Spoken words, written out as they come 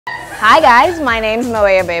Hi guys, my name's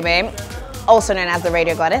Moet Abebe, also known as the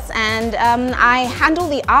Radio Goddess, and I handle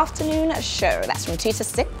the afternoon show. That's from 2 to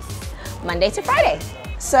 6, Monday to Friday.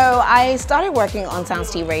 So I started working on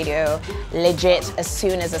Soundcity Radio legit as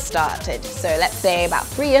soon as it started. So let's say about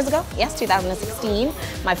 3 years ago, yes, 2016,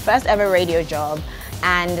 my first ever radio job.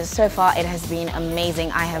 And so far it has been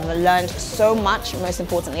amazing. I have learned so much, most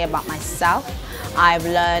importantly about myself. I've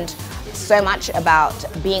learned so much about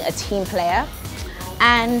being a team player.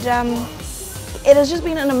 And it has just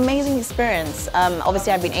been an amazing experience.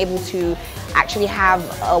 Obviously I've been able to actually have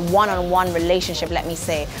a one-on-one relationship, let me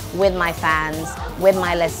say, with my fans, with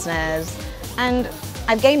my listeners, and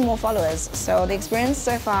I've gained more followers. So the experience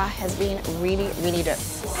so far has been really, really good.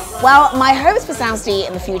 Well, my hopes for Soundcity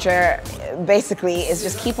in the future basically is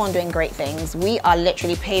just keep on doing great things. We are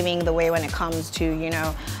literally paving the way when it comes to, you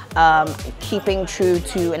know, keeping true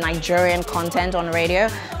to Nigerian content on radio.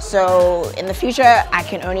 So in the future, I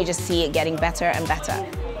can only just see it getting better and better.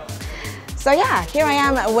 So yeah, here I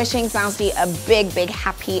am wishing Soundcity a big, big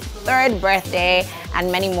happy 3rd birthday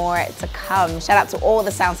and many more to come. Shout out to all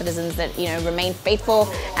the Sound citizens that, you know, remain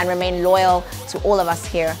faithful and remain loyal to all of us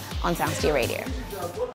here on Soundcity Radio.